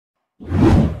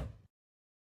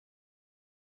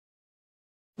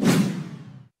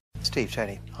Steve,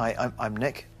 Tony. Hi, I'm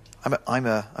Nick. I'm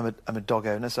a dog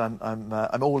owner, so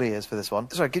I'm all ears for this one.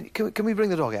 Sorry, can we bring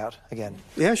the dog out again?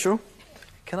 Yeah, sure.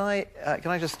 Can I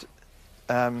just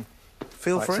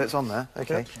feel free? So it's on there.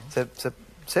 Okay. So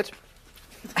sit.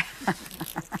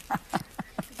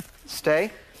 Stay.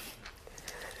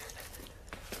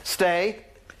 Stay.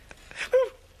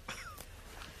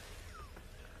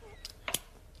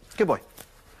 Good boy.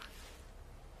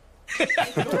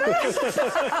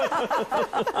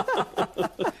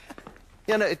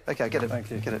 Yeah, no, okay, I get it. Thank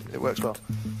you. Get it. It works well.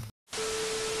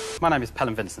 My name is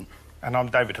Pelham Vincent. And I'm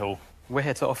David Hall. We're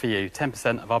here to offer you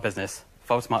 10% of our business,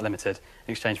 Voltsmart Limited,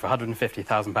 in exchange for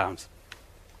 £150,000.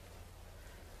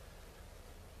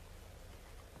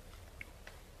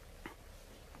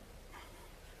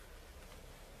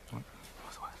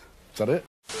 Is that it?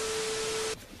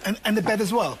 And the bed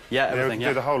as well? Yeah, We everything, can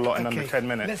do the whole lot in under 10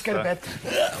 minutes. Let's go to bed.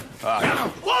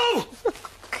 Right. Whoa!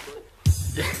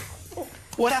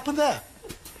 What happened there?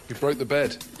 You broke the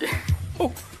bed.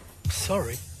 Oh,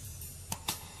 sorry.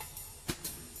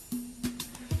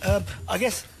 I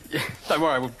guess... Don't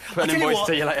worry, we'll put an invoice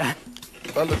to you later.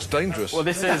 That looks dangerous. Well,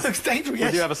 this That is... looks dangerous, We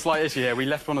yes. do have a slight issue here. We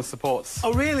left one of the supports...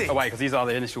 Oh, really? ...away, because these are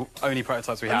the initial only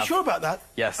prototypes we have. Are you sure about that?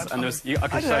 Yes, and I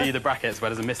can show you the brackets where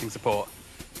there's a missing support.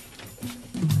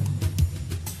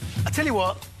 I tell you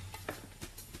what,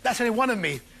 that's only one of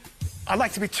me. I'd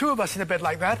like to be two of us in a bed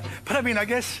like that, but I mean, I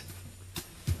guess...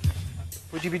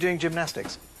 Would you be doing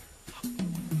gymnastics?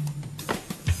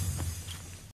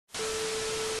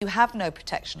 You have no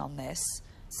protection on this,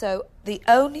 so the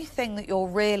only thing that you're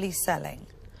really selling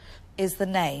is the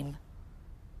name.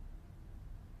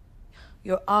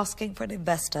 You're asking for an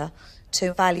investor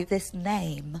to value this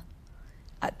name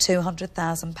at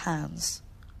 £200,000.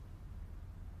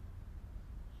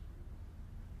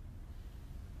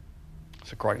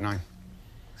 It's a great name.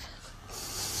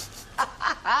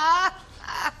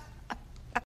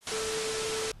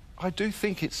 I do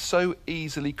think it's so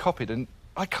easily copied, and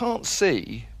I can't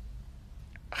see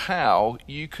how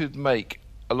you could make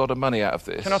a lot of money out of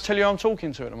this. Can I tell you who I'm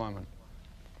talking to at the moment?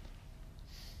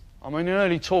 I'm in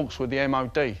early talks with the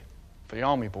MOD for the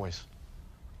Army boys.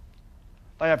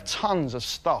 They have tons of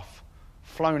stuff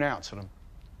flown out to them.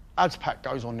 AdsPack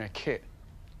goes on their kit.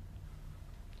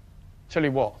 Tell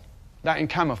you what, that in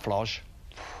camouflage,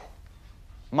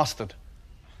 mustard.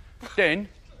 Then,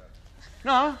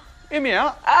 no, hear me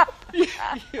out.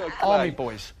 Army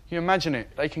boys, you imagine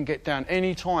it, they can get down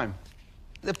any time.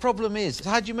 The problem is,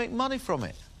 how do you make money from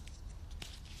it?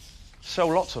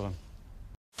 Sell lots of them.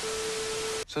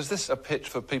 So is this a pitch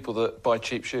for people that buy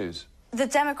cheap shoes? The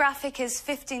demographic is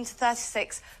 15 to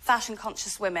 36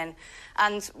 fashion-conscious women,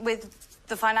 and with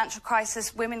the financial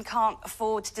crisis, women can't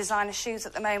afford designer shoes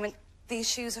at the moment. These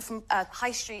shoes are from a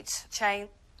high street chain,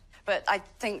 but I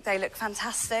think they look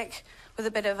fantastic with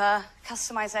a bit of a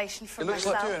customisation from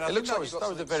myself. That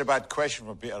was a very bad question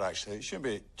from Peter, actually. It shouldn't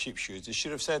be cheap shoes. They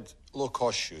should have said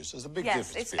low-cost shoes. There's a big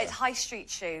difference, Yes, Peter. it's high street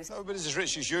shoes. Nobody's as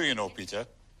rich as you know, Peter.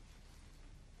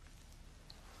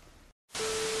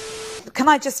 Can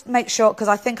I just make sure, because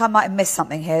I think I might have missed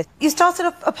something here. You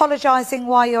started apologising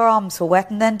why your arms were wet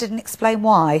and then didn't explain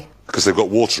why. Because they've got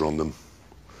water on them.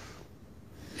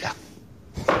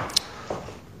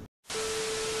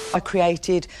 I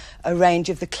created a range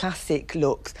of the classic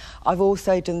looks. I've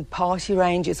also done party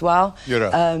range as well. You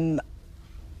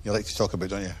like to talk about,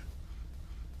 don't you?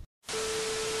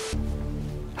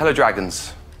 Hello,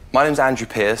 Dragons. My name's Andrew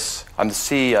Pearce. I'm the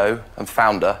CEO and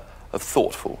founder of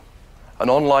Thoughtful, an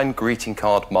online greeting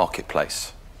card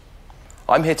marketplace.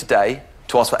 I'm here today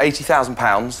to ask for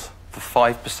 £80,000 for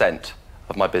 5%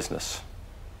 of my business.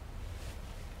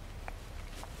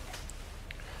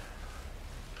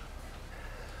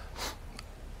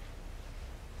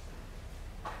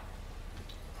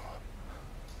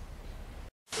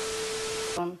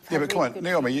 Yeah, but come on,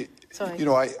 Naomi, you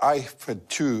know, I've had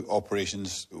 2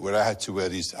 operations where I had to wear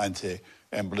these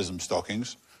anti-embolism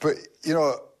stockings. But, you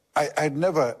know, I'd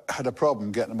never had a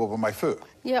problem getting them over my foot.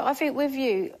 Yeah, I think with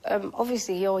you,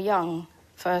 obviously you're young,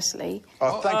 firstly.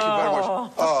 Oh, thank you very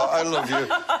much. Oh, I love you.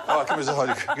 Oh, come as a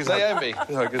hug. Naomi,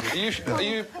 are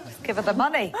you... Give her the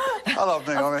money. I love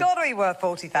Naomi. It's got to be worth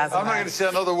 £40,000. I'm not going to say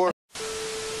another word.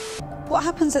 What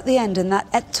happens at the end in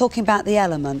that, talking about the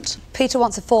element? Peter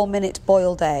wants a 4-minute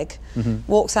boiled egg,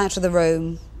 walks out of the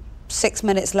room, 6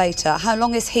 minutes later. How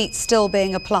long is heat still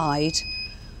being applied?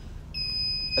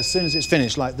 As soon as it's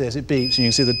finished like this, it beeps and you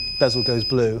can see the bezel goes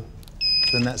blue.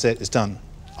 Then that's it, it's done.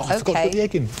 Oh, I forgot to put the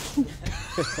egg in.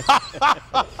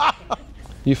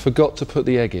 You forgot to put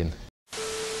the egg in.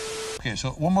 OK, so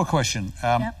one more question.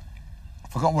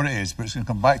 forgotten what it is, but it's going to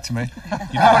come back to me. You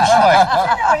know what it's like?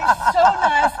 It's so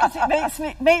nice because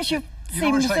it makes you You know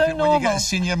seem what it's so like normal. when you get a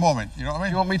senior moment, you know what I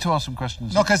mean? You want me to ask some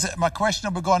questions? No, because my question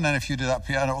will be gone then if you do that,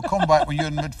 Peter, and it will come back when you're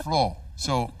in mid-flow.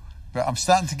 So, but I'm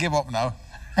starting to give up now.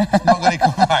 It's not going to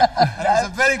come back. And it was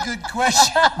a very good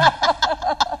question.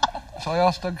 Shall I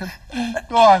ask Duncan?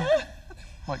 Go on.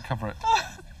 Might cover it.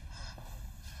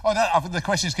 Oh, the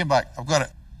questions came back. I've got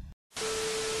it.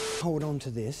 Hold on to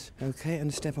this, okay,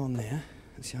 and step on there.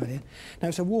 That's the idea. Now,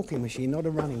 it's a walking machine, not a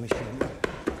running machine.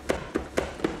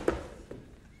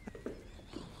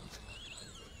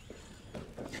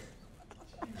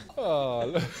 Oh,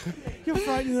 look. You're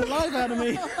frightening the life out of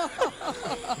me.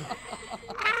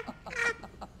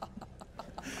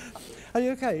 Are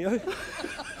you okay?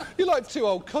 You're like two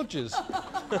old codgers.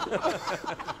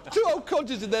 Two old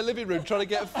codgers in their living room trying to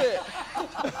get fit.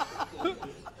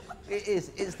 It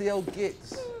is. It's the old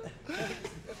gits.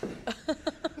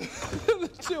 The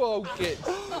two old gits.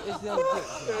 It's the old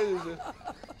gits.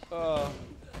 Oh.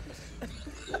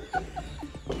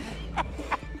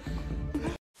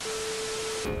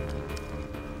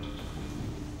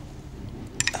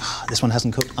 This one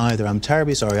hasn't cooked either. I'm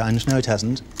terribly sorry. I know it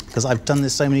hasn't, because I've done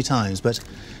this so many times, but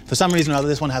for some reason or other,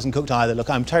 this one hasn't cooked either. Look,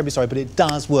 I'm terribly sorry, but it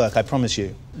does work, I promise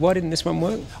you. Why didn't this one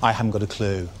work? I haven't got a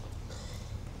clue.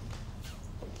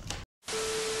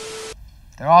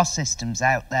 There are systems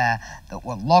out there that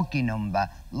will log your number,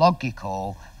 log your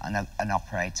call, and an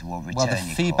operator will return your call. Well,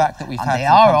 the feedback that we've had they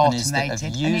from are companies automated, that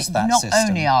have used and that not system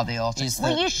only are they automated... is Will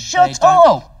that you they shut don't-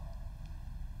 up?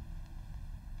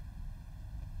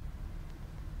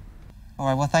 All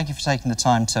right, well, thank you for taking the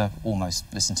time to almost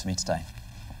listen to me today.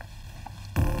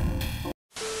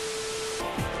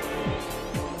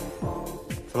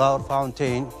 Flower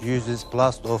fountain uses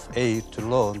blast of air to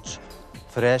launch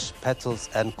fresh petals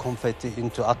and confetti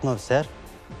into atmosphere,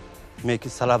 make a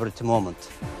celebrity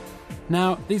moment.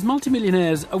 Now, these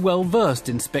multimillionaires are well versed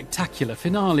in spectacular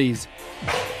finales.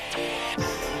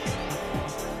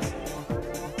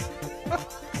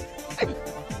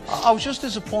 I was just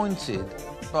disappointed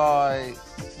by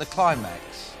the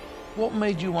climax. What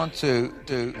made you want to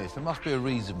do this? There must be a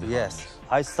reason behind Yes,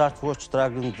 I started watch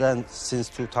Dragon Dance since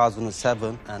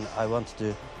 2007, and I wanted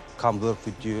to come work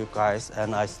with you guys,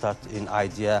 and I started in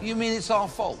idea. it. You mean it's our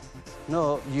fault?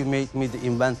 No, you made me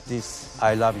invent this.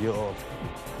 I love you all.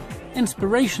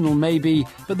 Inspirational maybe,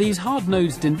 but these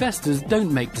hard-nosed investors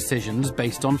don't make decisions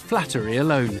based on flattery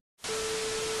alone.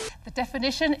 The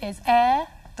definition is air,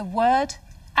 the word,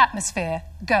 atmosphere.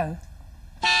 Go.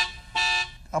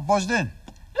 I buzzed in.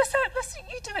 Listen,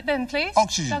 you do it then, please.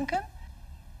 Oxygen. Duncan.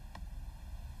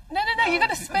 No, you're going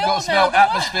to spell You've got to spell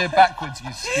atmosphere backwards,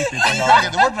 you stupid You gotta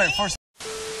get the word right first.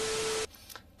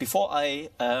 Before I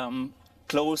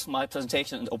close my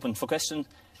presentation and open for question,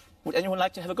 would anyone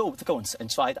like to have a go with the cones and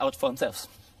try it out for themselves?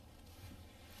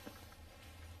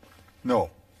 No.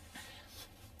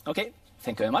 Okay,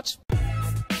 thank you very much.